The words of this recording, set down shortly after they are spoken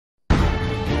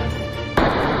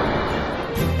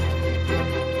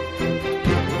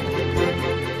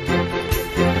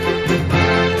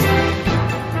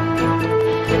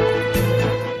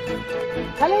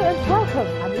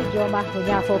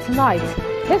tonight.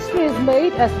 History is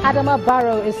made as Adama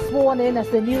Barrow is sworn in as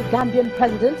the new Gambian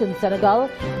president in Senegal.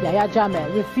 Yaya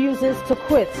Jammeh refuses to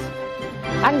quit.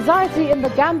 Anxiety in the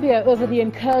Gambia over the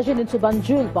incursion into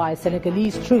Banjul by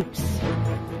Senegalese troops.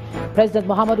 President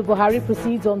Muhammadu Buhari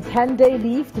proceeds on 10-day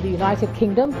leave to the United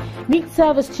Kingdom, meets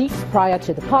service chiefs prior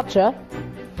to departure.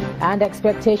 And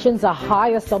expectations are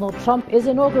high as Donald Trump is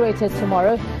inaugurated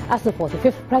tomorrow as the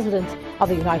 45th President of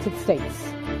the United States.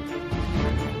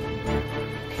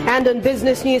 And on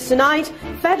business news tonight,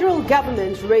 federal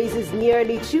government raises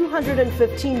nearly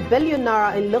 215 billion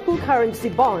naira in local currency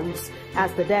bonds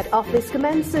as the debt office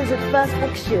commences its first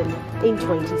auction in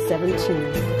 2017.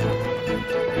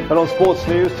 And on sports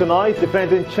news tonight,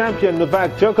 defending champion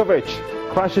Novak Djokovic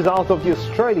crashes out of the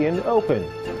Australian Open.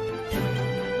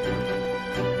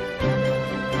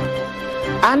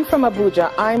 And from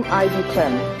Abuja, I'm Ivy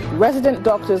Clem. Resident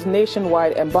doctors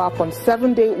nationwide embark on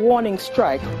 7-day warning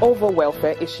strike over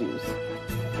welfare issues.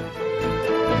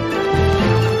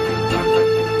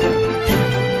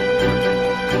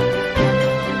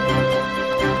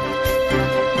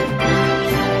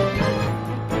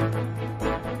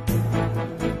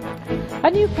 A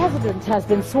new president has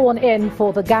been sworn in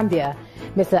for the Gambia.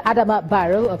 Mr. Adama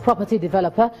Barrow, a property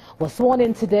developer, was sworn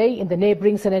in today in the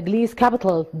neighbouring Senegalese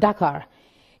capital, Dakar.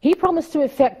 He promised to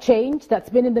effect change that's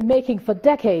been in the making for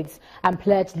decades and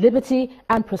pledged liberty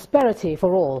and prosperity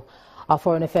for all. Our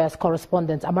Foreign Affairs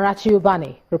correspondent Amarachi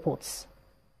Ubani reports.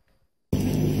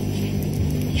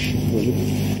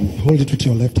 Hold it with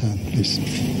your left hand, please.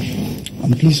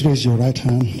 And please raise your right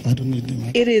hand. I don't need the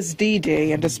mic. It is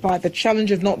D-Day, and despite the challenge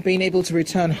of not being able to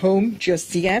return home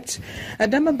just yet,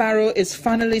 Adama Barrow is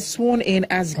finally sworn in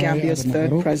as Gambia's third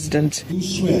president. Do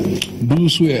swear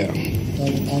that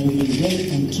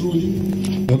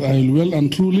I will well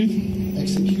and truly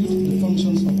execute the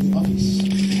functions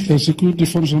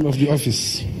of the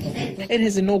office. In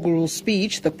his inaugural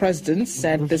speech, the president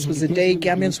said this was a day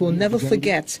Gambians will never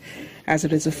forget, as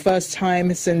it is the first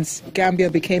time since Gambia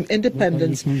became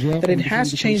independent that it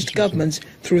has changed government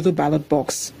through the ballot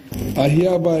box. I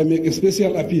hereby make a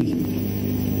special appeal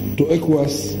to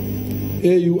ECOWAS,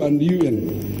 AU and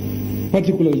UN,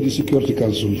 particularly the Security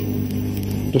Council,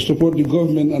 to support the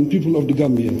government and people of the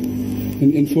Gambia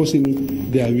in enforcing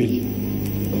their will,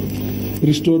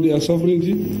 restore their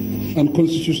sovereignty and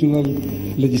constitutional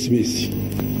legitimacy.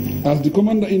 As the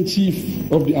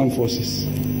Commander-in-Chief of the Armed Forces,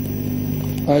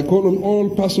 I call on all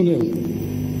personnel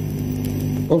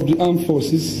of the armed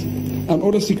forces and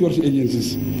other security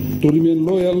agencies to remain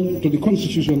loyal to the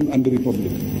Constitution and the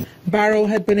Republic. Barrow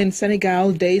had been in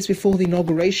Senegal days before the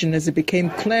inauguration as it became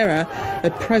clearer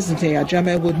that President Yaya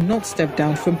Jammeh would not step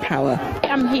down from power.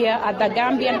 I'm here at the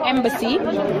Gambian embassy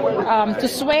to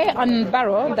swear on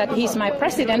Barrow that he's my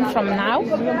president from now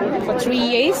for 3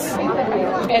 years,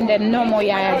 and then no more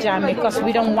Yaya Jammeh because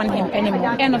we don't want him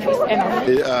anymore. Enough is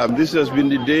enough. This has been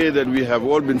the day that we have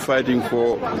all been fighting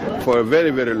for a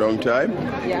very, very long time,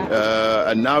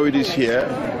 and now it is here.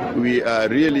 We are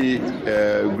really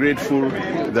grateful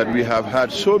that we have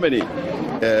had so many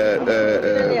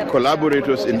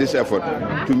collaborators in this effort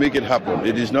to make it happen.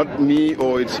 It is not me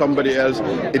or it's somebody else,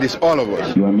 it is all of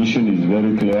us. Your mission is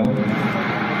very clear.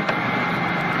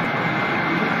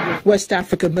 West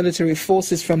African military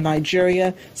forces from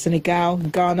Nigeria, Senegal,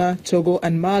 Ghana, Togo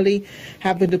and Mali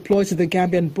have been deployed to the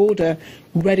Gambian border,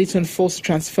 ready to enforce the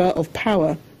transfer of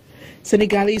power.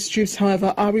 Senegalese troops,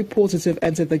 however, are reported to have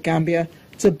entered the Gambia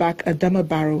to back Adama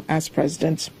Barrow as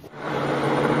president.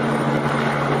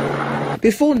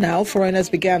 Before now, foreigners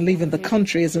began leaving the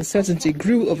country as uncertainty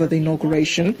grew over the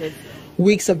inauguration.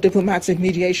 Weeks of diplomatic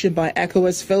mediation by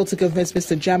ECOWAS failed to convince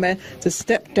Mr. Jammeh to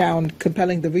step down,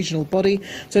 compelling the regional body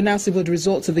to announce it would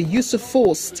resort to the use of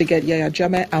force to get Yaya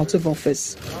Jammeh out of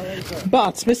office.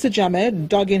 But Mr. Jammeh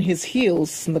dug in his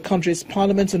heels, and the country's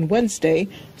parliament on Wednesday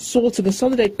sought to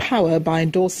consolidate power by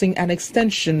endorsing an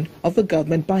extension of the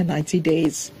government by 90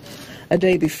 days. A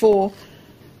day before,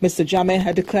 Mr. Jammeh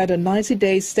had declared a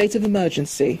 90-day state of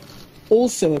emergency,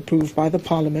 also approved by the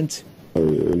parliament.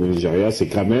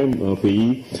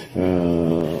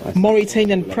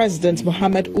 Mauritanian President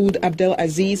Mohamed Ould Abdel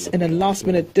Aziz, in a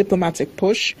last-minute diplomatic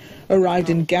push, arrived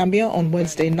in Gambia on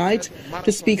Wednesday night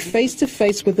to speak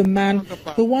face-to-face with the man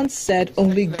who once said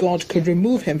only God could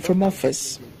remove him from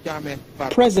office.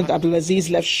 President Abdelaziz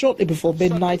left shortly before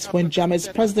midnight when Jammeh's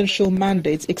presidential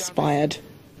mandate expired.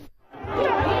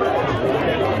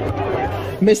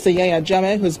 Mr. Yaya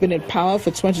Jammeh, who has been in power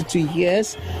for 22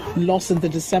 years, lost in the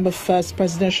December 1st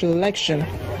presidential election.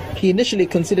 He initially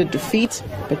considered defeat,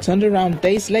 but turned around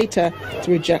days later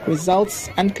to reject results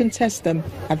and contest them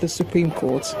at the Supreme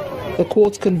Court. The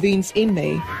court convenes in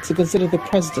May to consider the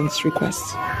president's request.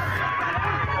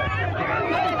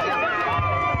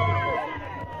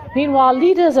 Meanwhile,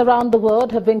 leaders around the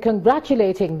world have been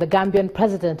congratulating the Gambian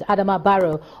President Adama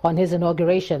Barrow on his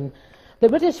inauguration. The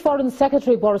British Foreign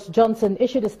Secretary Boris Johnson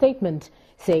issued a statement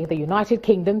saying the United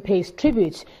Kingdom pays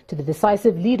tribute to the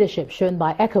decisive leadership shown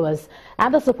by ECOWAS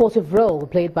and the supportive role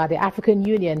played by the African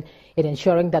Union in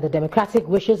ensuring that the democratic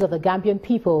wishes of the Gambian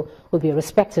people will be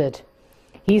respected.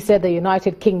 He said the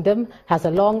United Kingdom has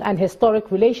a long and historic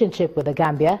relationship with the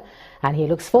Gambia, and he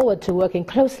looks forward to working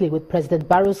closely with President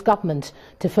Barrow's government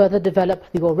to further develop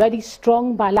the already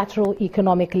strong bilateral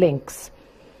economic links.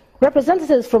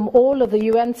 Representatives from all of the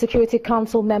UN Security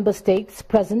Council member states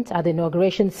present at the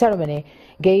inauguration ceremony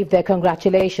gave their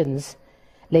congratulations.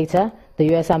 Later,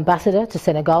 the US ambassador to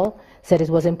Senegal said it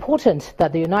was important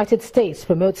that the United States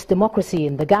promotes democracy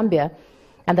in the Gambia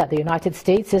and that the United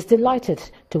States is delighted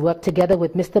to work together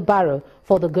with Mr. Barrow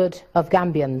for the good of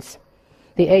Gambians.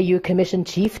 The AU Commission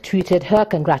chief tweeted her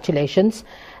congratulations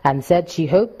and said she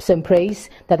hopes and prays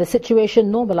that the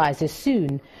situation normalizes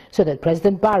soon so that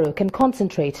President Barrow can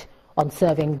concentrate on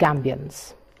serving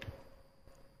Gambians.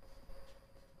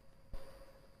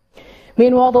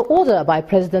 Meanwhile, the order by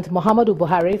President Muhammadu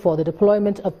Buhari for the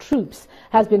deployment of troops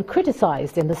has been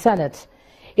criticized in the Senate.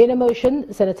 In a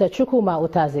motion, Senator Chukwuma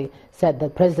Utazi said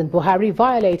that President Buhari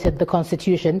violated the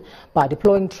Constitution by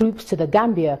deploying troops to the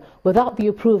Gambia without the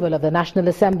approval of the National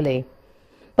Assembly.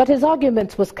 But his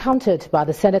argument was countered by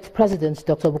the Senate President,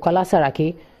 Dr. Bukola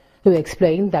Saraki, who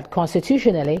explained that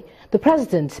constitutionally, the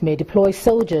President may deploy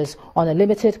soldiers on a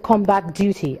limited combat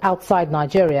duty outside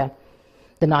Nigeria.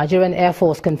 The Nigerian Air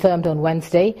Force confirmed on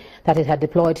Wednesday that it had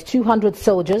deployed 200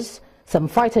 soldiers, some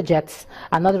fighter jets,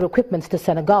 and other equipment to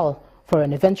Senegal for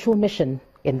an eventual mission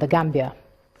in the Gambia.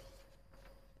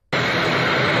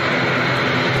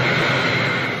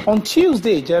 On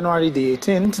Tuesday, January the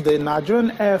 18th, the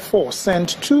Nigerian Air Force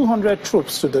sent 200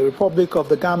 troops to the Republic of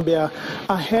the Gambia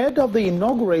ahead of the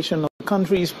inauguration of the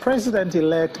country's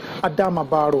president-elect Adama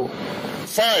Barrow.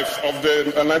 5 of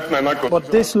the 1999.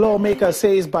 But this lawmaker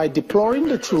says by deploying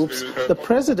the troops, the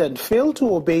president failed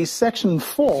to obey Section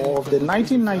 4 of the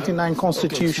 1999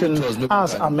 Constitution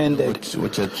as amended.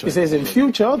 He says in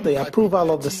future, the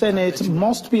approval of the Senate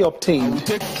must be obtained.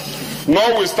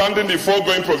 Notwithstanding the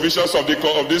foregoing provisions of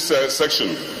this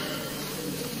section,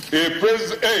 a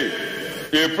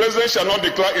president shall not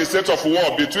declare a state of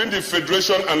war between the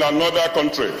Federation and another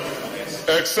country,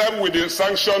 except with the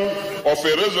sanction of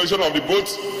a resolution of the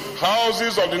both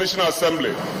houses of the National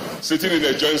Assembly sitting in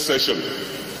a joint session.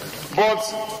 But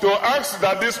to ask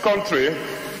that this country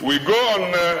will go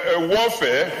on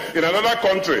warfare in another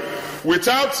country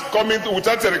without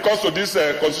a recourse to this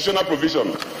constitutional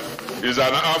provision is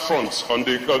an affront on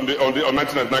the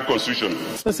 1999 Constitution.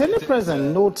 The Senate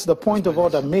President notes the point of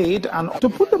order made, and to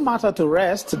put the matter to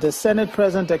rest, the Senate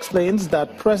President explains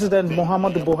that President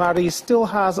Muhammadu Buhari still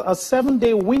has a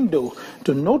 7-day window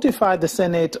to notify the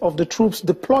Senate of the troops'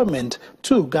 deployment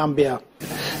to Gambia.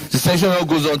 The section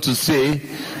goes on to say,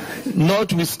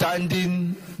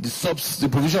 notwithstanding the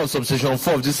provision of subsection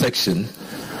 4 of this section,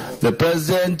 the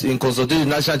President, in consultation with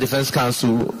the National Defense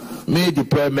Council, may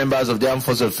deploy members of the Armed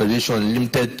Forces of the Federation on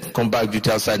limited combat duty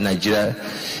outside Nigeria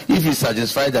if he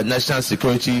satisfied that national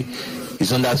security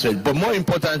is under threat. But more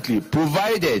importantly,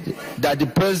 provided that the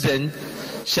President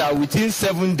shall, within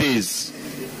 7 days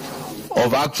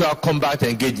of actual combat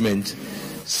engagement,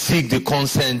 seek the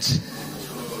consent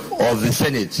of the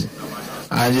Senate.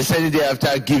 And the Senate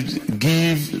thereafter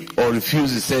give or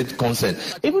refuse the said consent.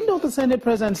 Even though the Senate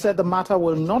President said the matter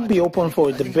will not be open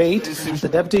for a debate, the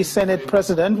Deputy Senate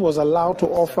President was allowed to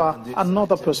offer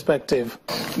another perspective.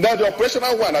 Now, the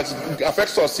operational one that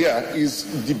affects us here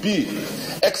is the B.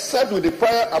 Except with the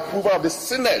prior approval of the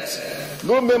Senate,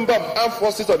 no member of armed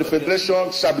forces of the Federation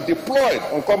shall be deployed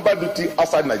on combat duty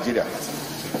outside Nigeria.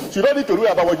 So you don't need to worry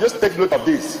about it, just take note of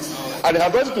this. And it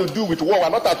has nothing to do with war. We're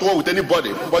not at war with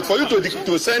anybody. But for you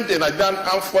to send a Nigerian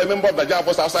a member of the Nigerian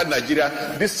force outside Nigeria,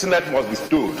 this Senate must be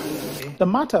stood. The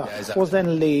matter was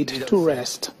then laid to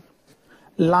rest.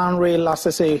 Lanre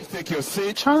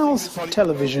Lasese, Channels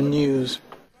Television News.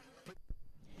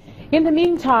 In the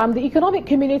meantime, the Economic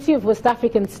Community of West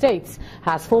African States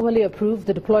has formally approved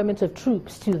the deployment of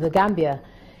troops to the Gambia.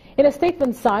 In a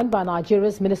statement signed by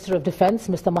Nigeria's Minister of Defense,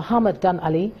 Mr. Mohammed Dan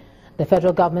Ali, the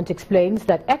federal government explains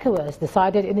that ECOWAS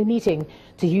decided in a meeting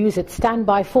to use its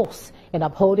standby force in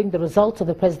upholding the results of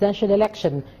the presidential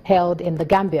election held in the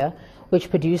Gambia, which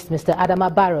produced Mr.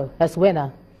 Adama Barrow as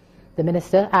winner. The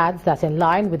minister adds that in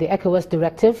line with the ECOWAS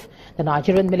directive, the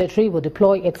Nigerian military will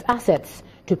deploy its assets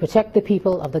to protect the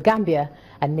people of the Gambia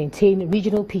and maintain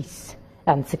regional peace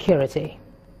and security.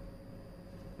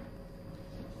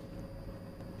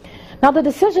 Now, the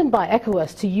decision by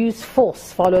ECOWAS to use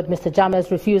force followed Mr. Jammeh's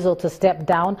refusal to step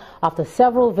down after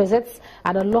several visits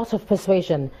and a lot of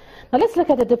persuasion. Now, let's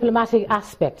look at the diplomatic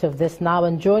aspect of this now.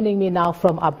 And joining me now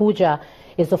from Abuja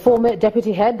is the former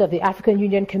Deputy Head of the African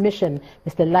Union Commission,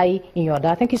 Mr. Lai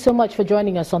Inyoda. Thank you so much for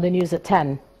joining us on the news at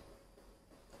 10.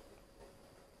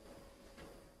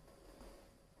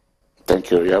 Thank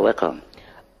you. You're welcome.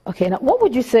 Okay, now what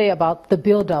would you say about the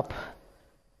build-up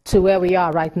to where we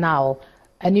are right now?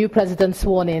 A new president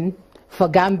sworn in for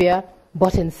Gambia,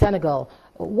 but in Senegal.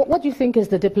 What do you think is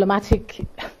the diplomatic,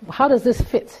 how does this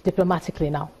fit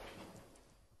diplomatically now?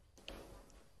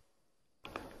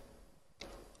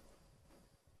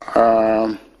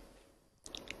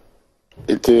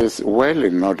 It is well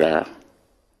in order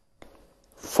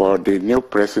for the new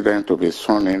president to be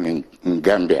sworn in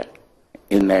Gambia,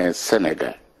 in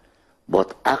Senegal,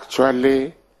 but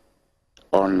actually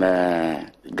on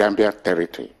Gambia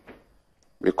territory,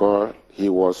 because he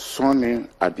was sworn in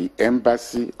at the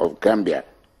embassy of Gambia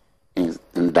in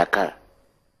Dakar.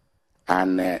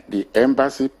 And the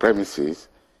embassy premises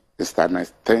is an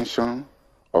extension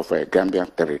of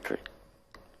Gambian territory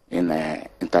in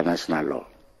international law.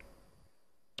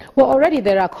 Well, already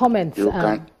there are comments. You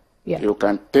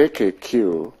can take a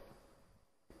cue.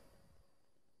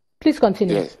 Please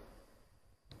continue. Yes.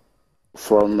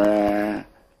 From the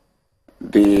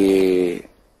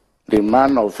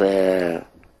man of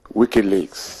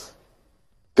WikiLeaks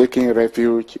taking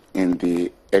refuge in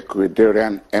the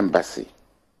Ecuadorian embassy,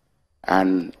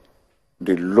 and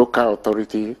the local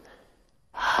authorities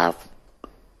have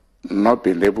not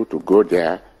been able to go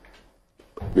there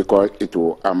because it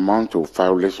will amount to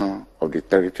violation of the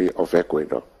territory of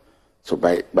Ecuador. So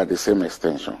by the same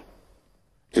extension,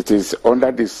 it is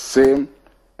under the same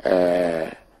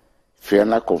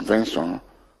Vienna Convention,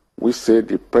 we say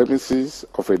the premises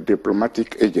of a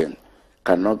diplomatic agent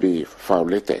cannot be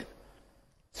violated.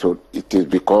 So it is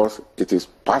because it is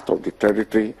part of the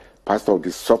territory, part of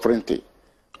the sovereignty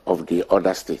of the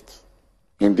other states.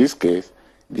 In this case,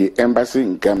 the embassy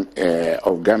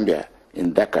of Gambia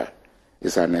in Dakar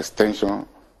is an extension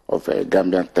of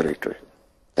Gambian territory.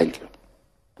 Thank you.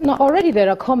 Now, already there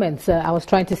are comments, I was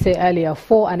trying to say earlier,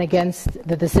 for and against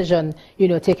the decision,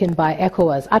 taken by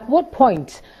ECOWAS. At what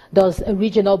point does a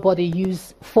regional body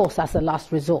use force as a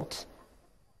last resort?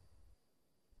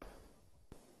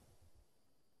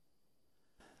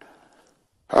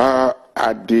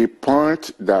 At the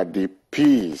point that the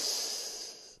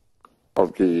peace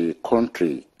of the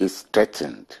country is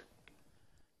threatened,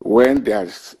 when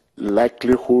there's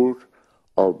likelihood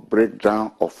of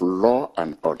breakdown of law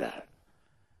and order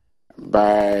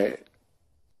by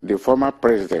the former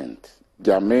president,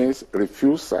 Jammeh's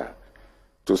refusal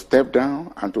to step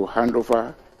down and to hand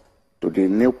over to the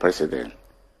new president,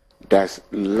 there's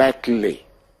likely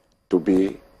to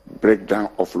be breakdown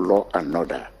of law and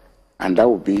order, and that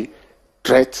would be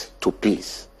threat to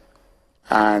peace.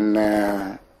 And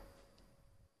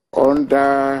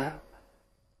under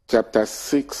Chapter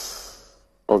 6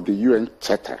 of the UN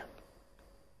Charter,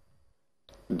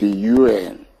 the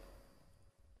UN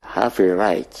have a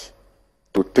right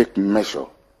to take measure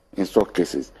in such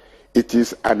cases. It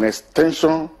is an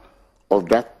extension of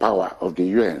that power of the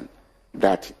UN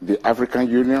that the African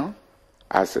Union,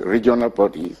 as regional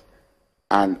bodies,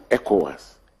 and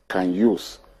ECOWAS can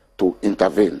use to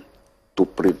intervene to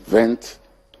prevent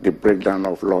the breakdown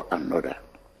of law and order.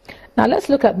 Now let's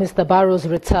look at Mr. Barrow's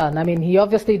return. I mean, he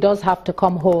obviously does have to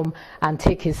come home and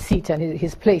take his seat and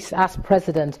his place as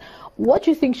president. What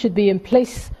do you think should be in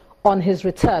place on his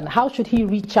return? How should he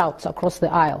reach out across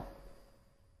the aisle?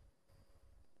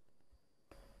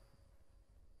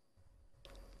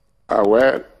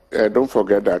 Well, don't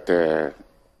forget that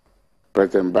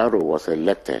President Barrow was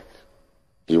elected.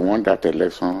 He won that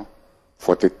election.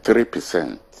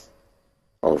 43%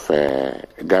 of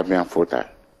Gambian voters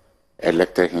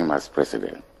elected him as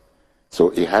president. So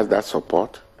he has that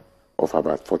support of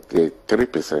about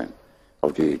 43%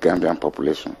 of the Gambian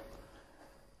population.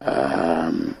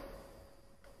 And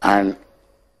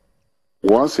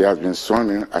once he has been sworn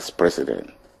in as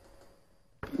president,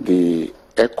 the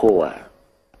ECOWAS,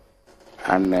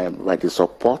 and by the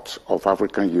support of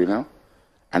African Union,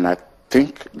 and I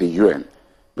think the UN,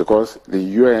 because the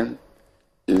UN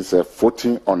is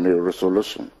voting on a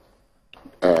resolution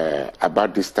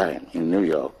about this time in New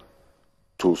York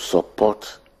to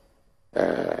support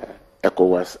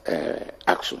ECOWAS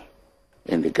action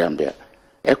in the Gambia.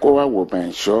 ECOWAS will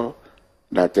ensure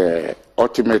that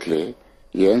ultimately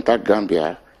he entered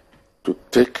Gambia to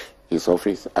take his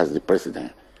office as the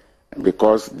president,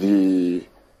 because the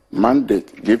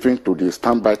mandate given to the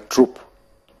standby troop,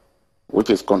 which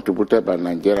is contributed by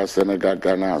Nigeria, Senegal,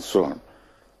 Ghana, and so on,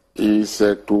 is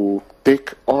to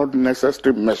take all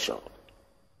necessary measures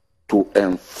to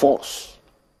enforce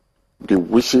the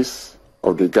wishes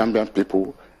of the Gambian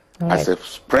people as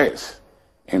expressed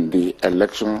in the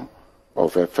election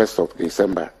of 1st of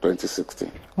December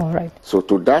 2016. All right. So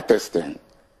to that extent,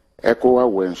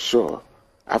 ECOWAS will ensure,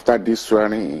 after this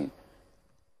swearing in,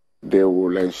 they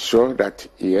will ensure that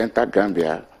he enter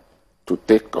Gambia to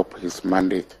take up his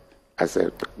mandate as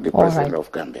the president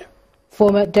of Gambia.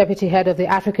 Former Deputy Head of the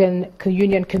African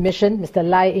Union Commission, Mr.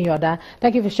 Lai Inyoda,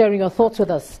 thank you for sharing your thoughts with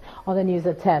us on the News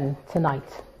at 10 tonight.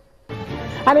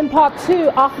 And in part 2,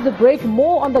 after the break,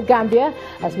 more on the Gambia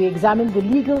as we examine the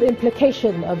legal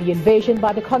implication of the invasion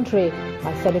by the country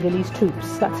by Senegalese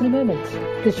troops. That's in a moment.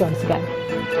 Please join us again.